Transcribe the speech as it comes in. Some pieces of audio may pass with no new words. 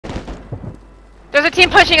There's a team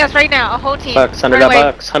pushing us right now, a whole team. Bucks, Run away.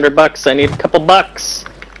 $100, I need a couple bucks.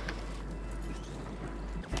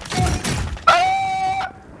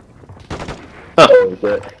 Oh,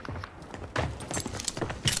 good.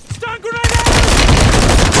 Stun grenade!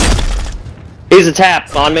 He's a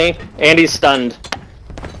tap on me, and he's stunned.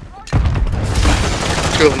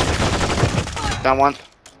 2 of them. Down 1.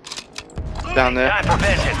 Down there. Time for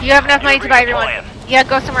vengeance. You have enough money to buy everyone. Yeah,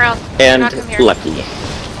 go somewhere else. And not come here. lucky.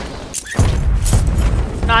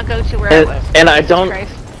 Not go to where I was. And I don't.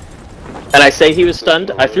 Christ. And I say he was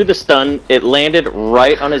stunned. I threw the stun. It landed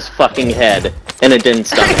right on his fucking head, and it didn't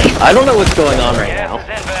stun him. I don't know what's going on right now.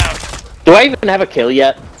 Gas is inbound. Do I even have a kill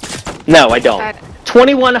yet? No, I don't.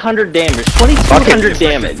 2100 damage. 2200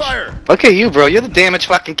 damage. Look at you, bro. You're the damage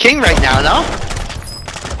fucking king right now, no?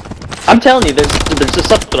 I'm telling you, there's just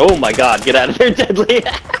something. Oh my god, get out of there, Deadly.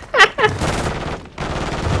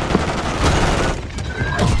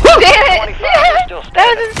 Damn it! 25 still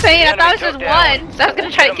That was standing. insane. I The thought it was enemy just took down. one, so I was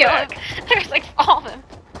gonna try to Come kill him. back. There's like all of them.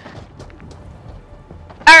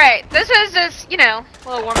 Alright, this was just, you know, a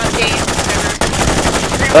little warm up game.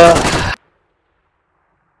 Whatever.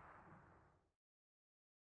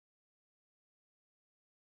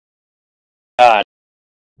 God.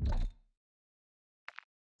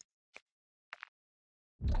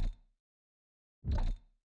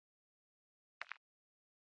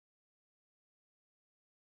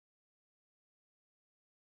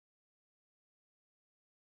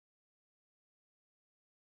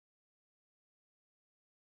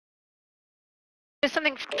 There's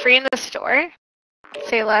something free in the store.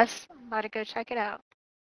 Say less. I'm about to go check it out.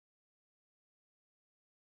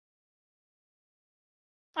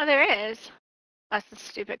 Oh, there is. That's the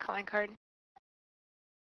stupid calling card.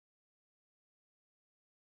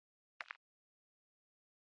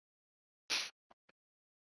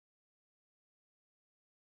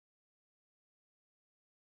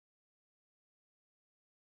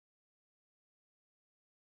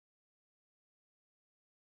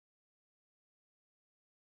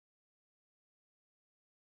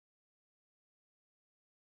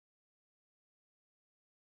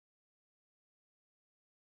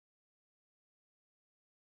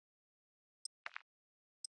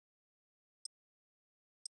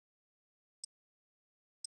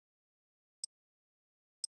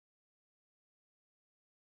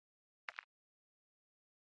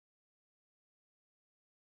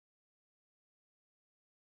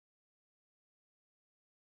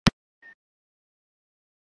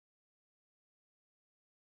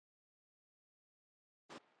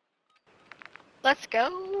 Let's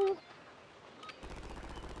go.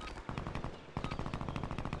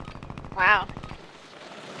 Wow.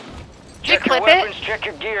 Did you Check your clip weapons, it? check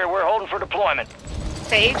your gear. We're holding for deployment.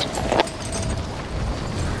 Sage?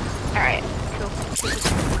 Alright, cool.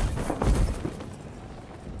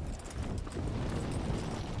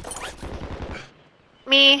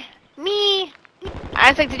 Me.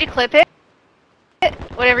 Isaac, did you clip it?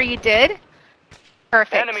 Whatever you did?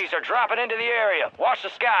 Perfect. Enemies are dropping into the area. Watch the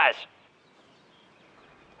skies.